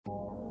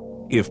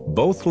If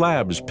both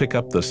labs pick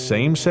up the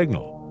same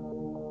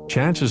signal,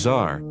 chances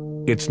are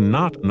it's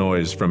not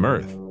noise from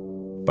Earth,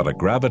 but a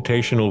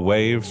gravitational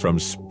wave from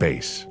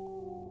space.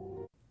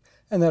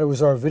 And that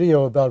was our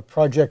video about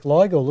Project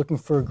LIGO looking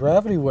for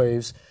gravity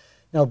waves.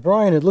 Now,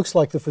 Brian, it looks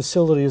like the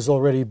facility is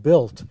already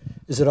built.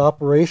 Is it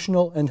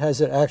operational, and has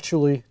it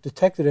actually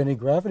detected any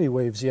gravity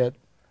waves yet?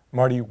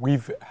 Marty,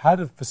 we've had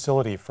a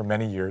facility for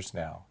many years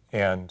now,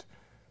 and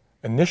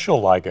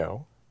initial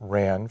LIGO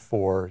ran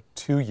for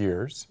 2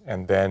 years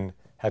and then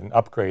had an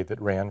upgrade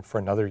that ran for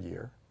another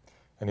year.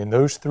 And in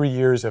those 3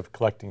 years of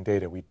collecting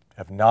data, we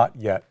have not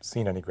yet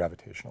seen any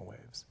gravitational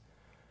waves.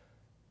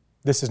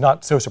 This is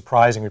not so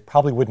surprising. We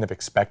probably wouldn't have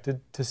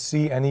expected to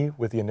see any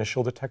with the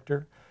initial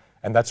detector,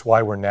 and that's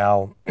why we're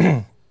now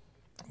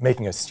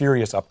making a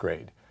serious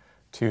upgrade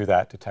to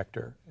that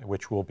detector,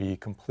 which will be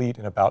complete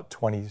in about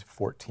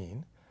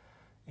 2014.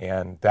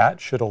 And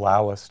that should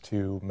allow us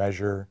to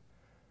measure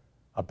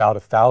about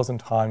 1,000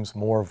 times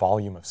more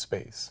volume of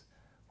space,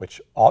 which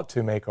ought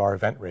to make our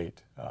event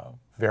rate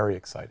very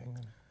exciting.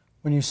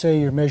 When you say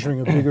you're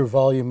measuring a bigger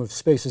volume of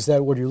space, is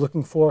that what you're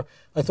looking for?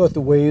 I thought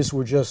the waves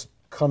were just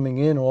coming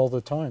in all the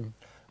time.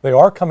 They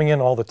are coming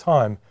in all the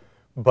time,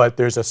 but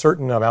there's a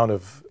certain amount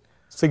of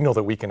signal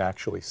that we can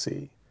actually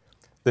see.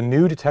 The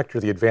new detector,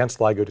 the advanced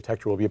LIGO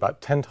detector, will be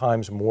about 10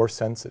 times more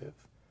sensitive,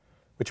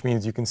 which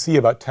means you can see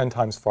about 10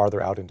 times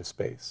farther out into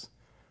space.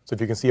 So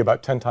if you can see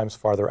about 10 times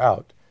farther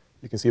out,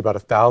 you can see about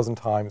 1,000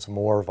 times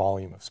more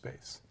volume of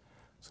space.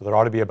 So there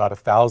ought to be about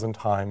 1,000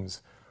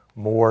 times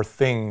more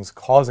things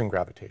causing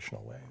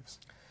gravitational waves.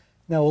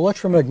 Now,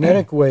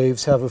 electromagnetic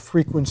waves have a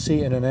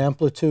frequency and an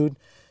amplitude.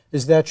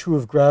 Is that true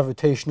of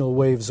gravitational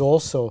waves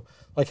also?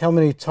 Like, how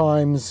many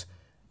times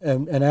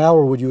an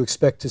hour would you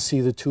expect to see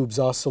the tubes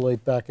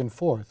oscillate back and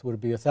forth? Would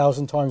it be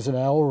 1,000 times an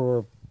hour,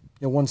 or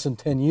once in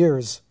 10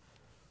 years?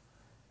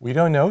 We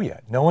don't know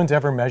yet. No one's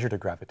ever measured a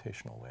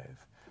gravitational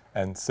wave.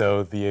 And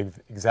so the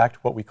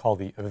exact, what we call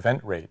the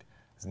event rate,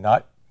 is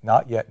not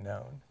yet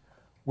known.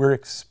 We're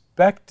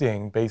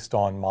expecting, based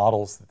on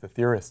models that the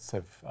theorists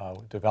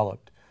have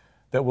developed,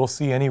 that we'll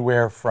see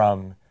anywhere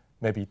from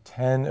maybe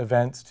 10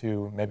 events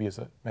to maybe as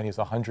many as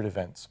 100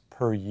 events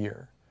per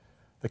year.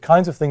 The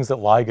kinds of things that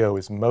LIGO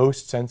is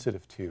most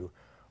sensitive to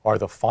are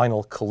the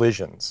final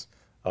collisions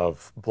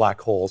of black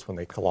holes when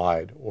they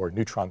collide, or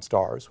neutron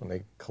stars when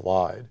they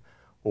collide,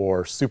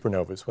 or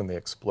supernovas when they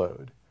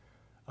explode.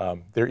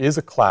 There is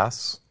a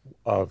class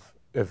of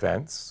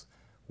events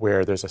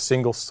where there's a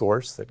single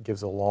source that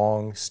gives a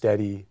long,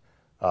 steady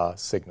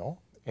signal,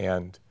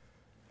 and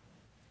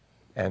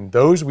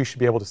those we should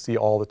be able to see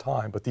all the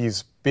time. But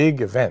these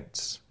big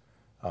events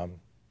are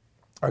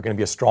going to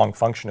be a strong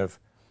function of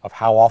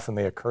how often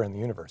they occur in the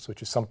universe,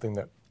 which is something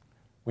that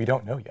we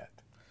don't know yet.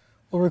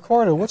 Well,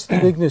 Ricardo, what's the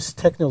biggest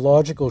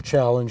technological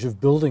challenge of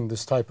building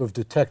this type of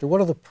detector?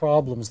 What are the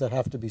problems that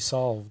have to be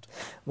solved?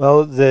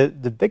 Well,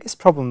 the biggest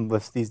problem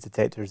with these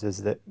detectors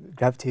is that the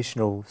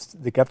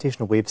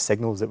gravitational wave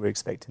signals that we're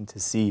expecting to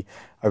see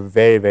are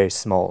very, very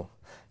small.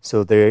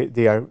 So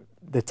they are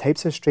the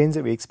types of strains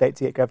that we expect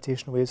to get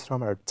gravitational waves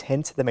from are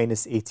 10 to the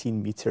minus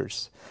 18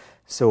 meters.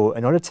 So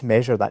in order to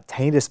measure that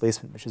tiny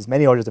displacement, which is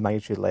many orders of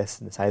magnitude less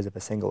than the size of a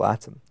single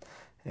atom,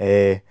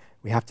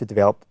 we have to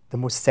develop the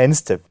most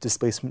sensitive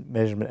displacement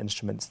measurement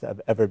instruments that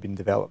have ever been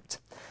developed.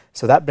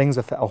 So that brings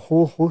with it a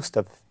whole host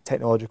of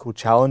technological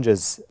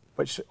challenges,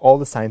 which all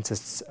the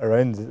scientists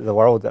around the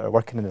world that are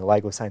working in the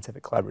LIGO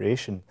scientific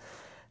collaboration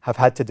have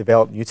had to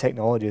develop new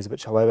technologies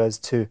which allow us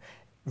to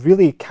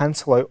really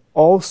cancel out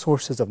all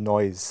sources of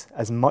noise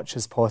as much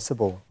as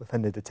possible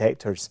within the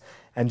detectors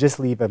and just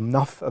leave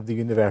enough of the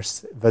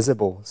universe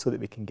visible so that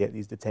we can get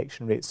these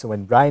detection rates. So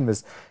when Brian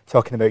was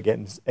talking about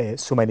getting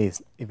so many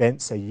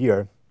events a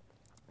year,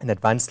 in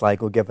advanced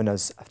LIGO giving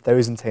us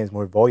 1,000 times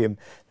more volume,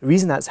 the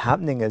reason that's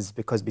happening is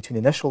because between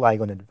initial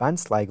LIGO and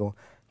advanced LIGO,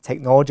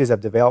 technologies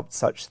have developed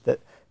such that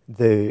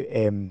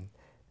the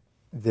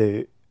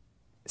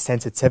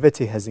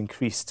sensitivity has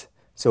increased.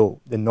 So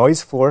the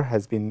noise floor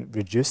has been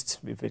reduced.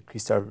 We've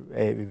increased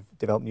we've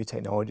developed new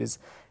technologies,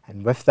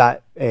 and with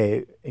that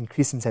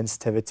increase in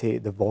sensitivity,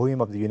 the volume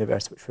of the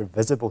universe which we're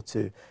visible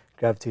to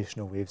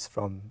gravitational waves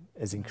from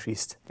is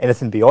increased.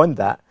 Anything beyond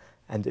that,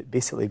 and it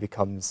basically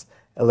becomes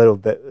a little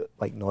bit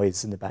like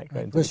noise in the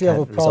background. Because you have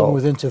a problem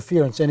with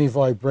interference, any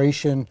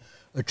vibration,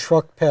 a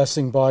truck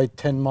passing by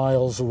 10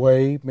 miles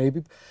away,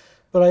 maybe.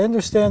 But I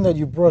understand that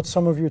you brought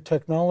some of your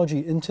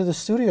technology into the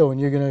studio, and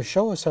you're going to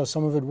show us how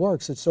some of it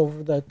works. It's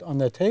over on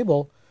that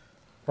table.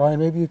 Brian,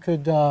 maybe you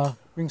could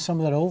bring some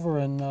of that over.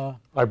 And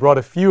I brought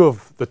a few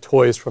of the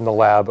toys from the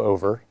lab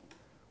over.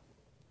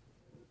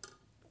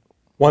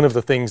 One of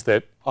the things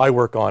that I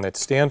work on at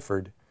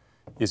Stanford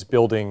is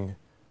building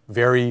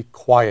very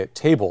quiet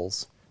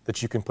tables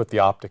that you can put the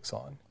optics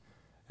on.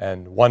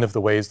 And one of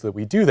the ways that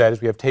we do that is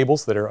we have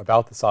tables that are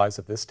about the size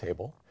of this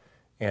table,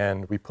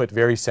 and we put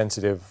very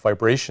sensitive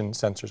vibration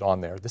sensors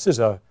on there. This is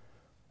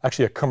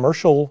actually a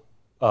commercial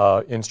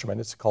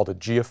instrument. It's called a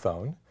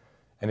geophone,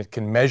 and it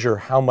can measure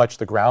how much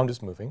the ground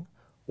is moving,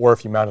 or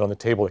if you mount it on the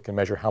table, it can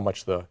measure how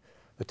much the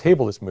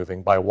table is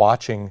moving by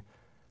watching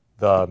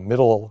the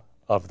middle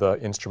of the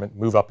instrument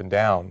move up and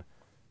down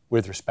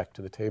with respect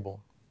to the table.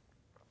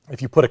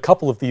 If you put a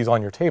couple of these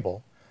on your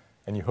table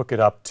and you hook it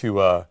up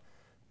to a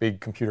big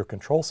computer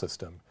control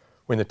system,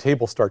 when the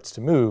table starts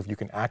to move, you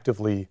can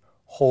actively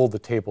hold the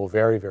table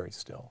very, very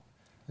still.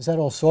 Is that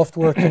all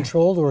software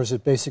controlled, or is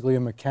it basically a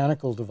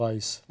mechanical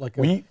device, like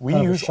a, kind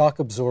of a shock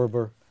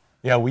absorber?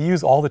 Yeah, we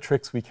use all the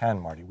tricks we can,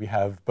 Marty. We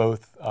have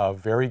both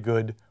very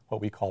good,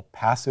 what we call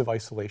passive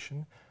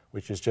isolation,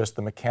 which is just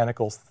the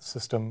mechanical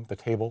system, the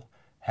table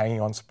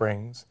hanging on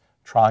springs,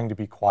 trying to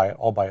be quiet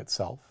all by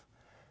itself.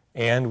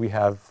 And we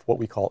have what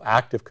we call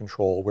active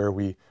control, where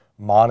we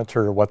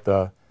monitor what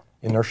the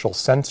inertial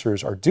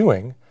sensors are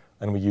doing,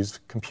 and we use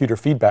computer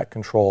feedback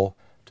control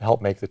to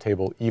help make the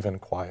table even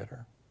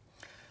quieter.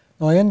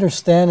 Now, I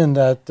understand in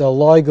that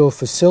LIGO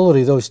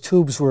facility, those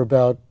tubes were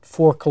about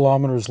 4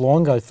 kilometers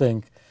long, I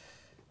think.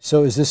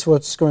 So is this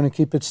what's going to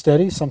keep it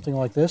steady, something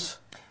like this?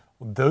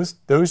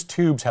 Those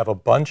tubes have a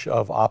bunch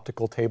of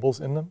optical tables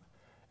in them,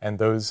 and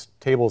those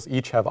tables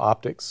each have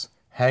optics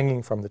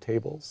hanging from the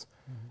tables.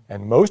 Mm-hmm.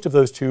 And most of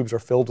those tubes are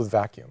filled with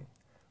vacuum.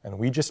 And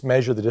we just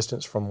measure the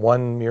distance from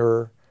one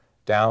mirror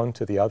down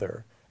to the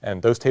other.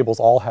 And those tables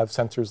all have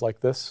sensors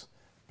like this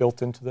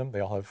built into them.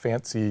 They all have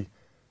fancy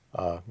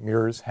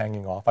mirrors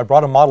hanging off. I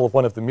brought a model of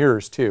one of the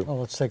mirrors too. Oh,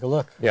 let's take a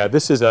look. Yeah,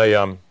 this is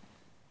a...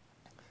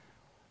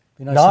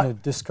 Be nice in a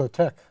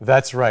discotheque.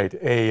 That's right.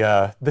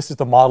 This is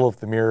the model of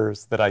the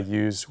mirrors that I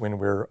use when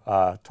we're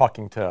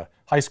talking to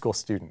high school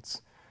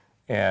students.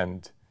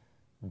 And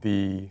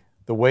the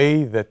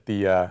way that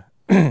the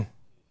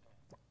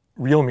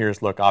real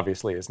mirrors look,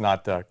 obviously, is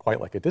not quite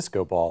like a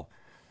disco ball.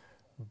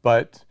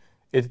 But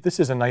this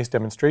is a nice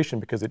demonstration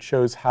because it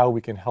shows how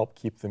we can help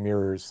keep the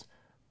mirrors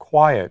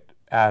quiet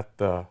at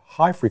the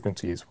high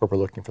frequencies where we're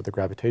looking for the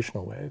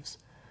gravitational waves.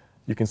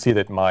 You can see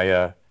that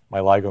my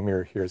LIGO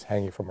mirror here is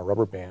hanging from a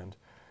rubber band.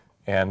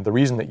 And the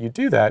reason that you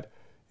do that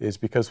is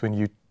because when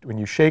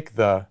you shake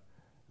the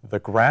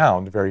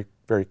ground very,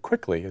 very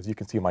quickly, as you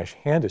can see my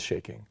hand is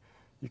shaking,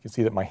 you can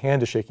see that my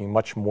hand is shaking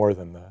much more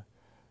than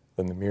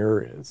the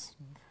mirror is.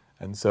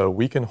 And so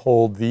we can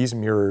hold these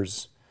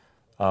mirrors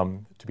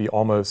to be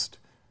almost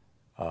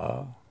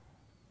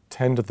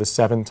 10 to the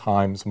 7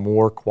 times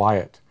more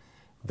quiet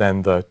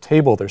than the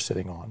table they're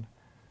sitting on,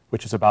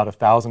 which is about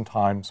 1,000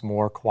 times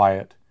more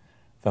quiet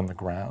than the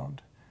ground.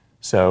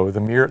 So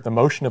the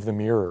motion of the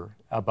mirror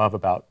above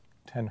about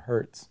 10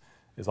 hertz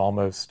is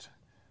almost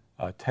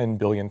 10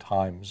 billion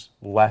times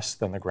less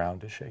than the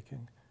ground is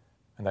shaking.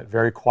 And that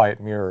very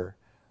quiet mirror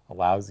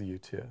allows you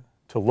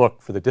to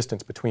look for the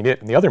distance between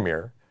it and the other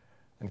mirror.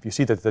 And if you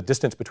see that the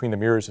distance between the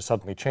mirrors is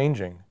suddenly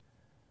changing,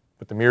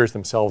 but the mirrors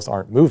themselves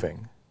aren't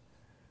moving,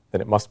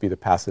 then it must be the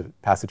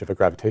passage of a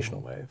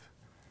gravitational wave.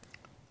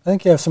 I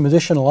think you have some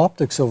additional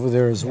optics over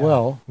there as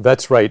well.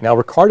 That's right. Now,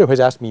 Ricardo has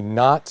asked me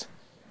not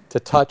to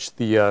touch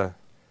the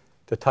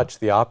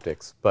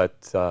optics, but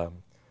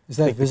is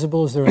that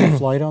visible? Is there any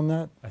light on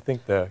that? I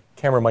think the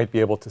camera might be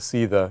able to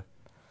see the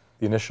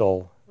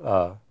initial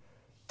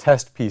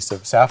test piece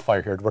of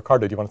sapphire here.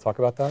 Ricardo, do you want to talk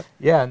about that?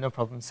 Yeah, no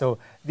problem. So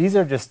these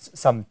are just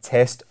some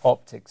test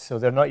optics. So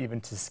they're not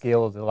even to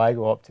scale. The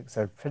LIGO optics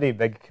are pretty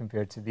big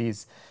compared to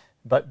these.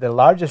 But the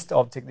largest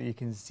optic that you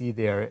can see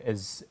there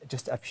is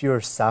just a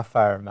pure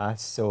sapphire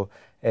mass. So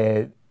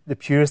the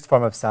purest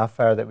form of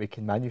sapphire that we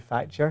can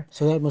manufacture.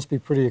 So that must be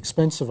pretty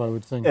expensive, I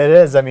would think. It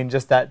is. I mean,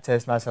 just that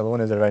test mass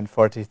alone is around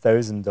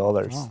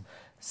 $40,000. Wow.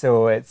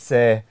 So it's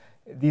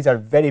these are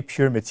very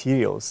pure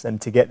materials,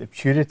 and to get the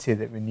purity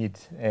that we need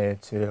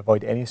to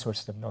avoid any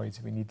sources of noise,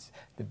 we need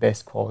the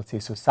best quality.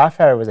 So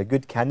sapphire was a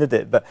good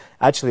candidate, but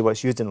actually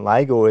what's used in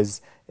LIGO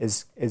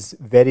is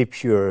very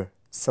pure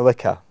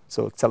silica,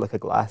 so silica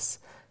glass.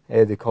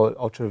 They call it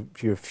ultra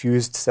pure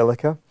fused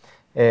silica.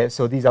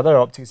 So these other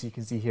optics you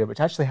can see here,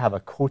 which actually have a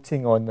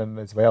coating on them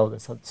as well,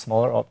 this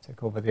smaller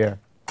optic over there.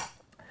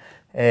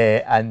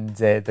 And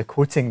the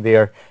coating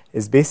there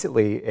is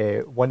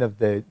basically one of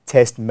the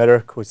test mirror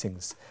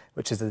coatings,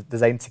 which is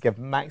designed to give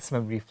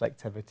maximum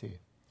reflectivity.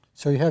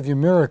 So you have your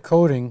mirror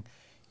coating.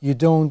 You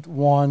don't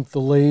want the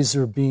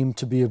laser beam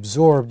to be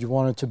absorbed. You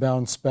want it to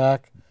bounce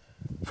back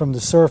from the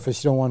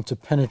surface. You don't want it to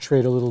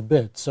penetrate a little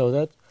bit. So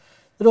that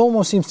it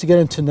almost seems to get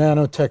into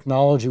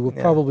nanotechnology.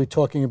 We're probably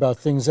talking about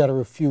things that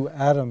are a few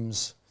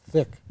atoms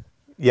thick.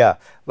 Yeah,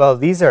 well,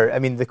 these are, I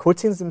mean, the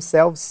coatings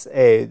themselves,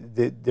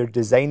 they're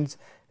designed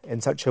in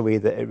such a way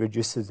that it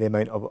reduces the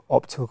amount of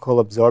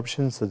optical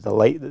absorption, so the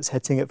light that's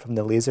hitting it from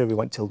the laser we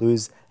want to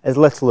lose as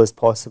little as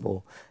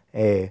possible.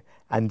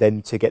 And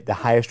then to get the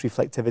highest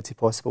reflectivity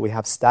possible, we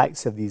have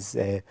stacks of these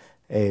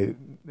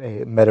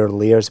mirror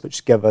layers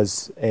which give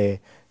us the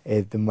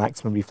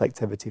maximum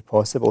reflectivity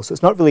possible. So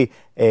it's not really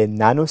a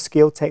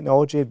nanoscale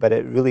technology, but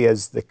it really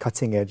is the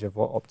cutting edge of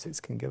what optics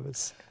can give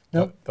us.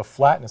 Now, the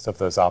flatness of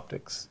those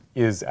optics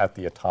is at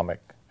the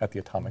atomic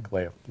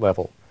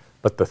level,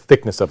 but the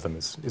thickness of them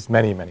is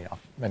many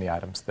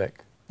atoms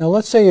thick. Now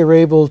let's say you're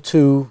able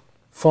to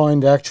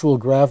find actual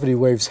gravity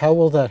waves. How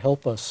will that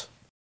help us?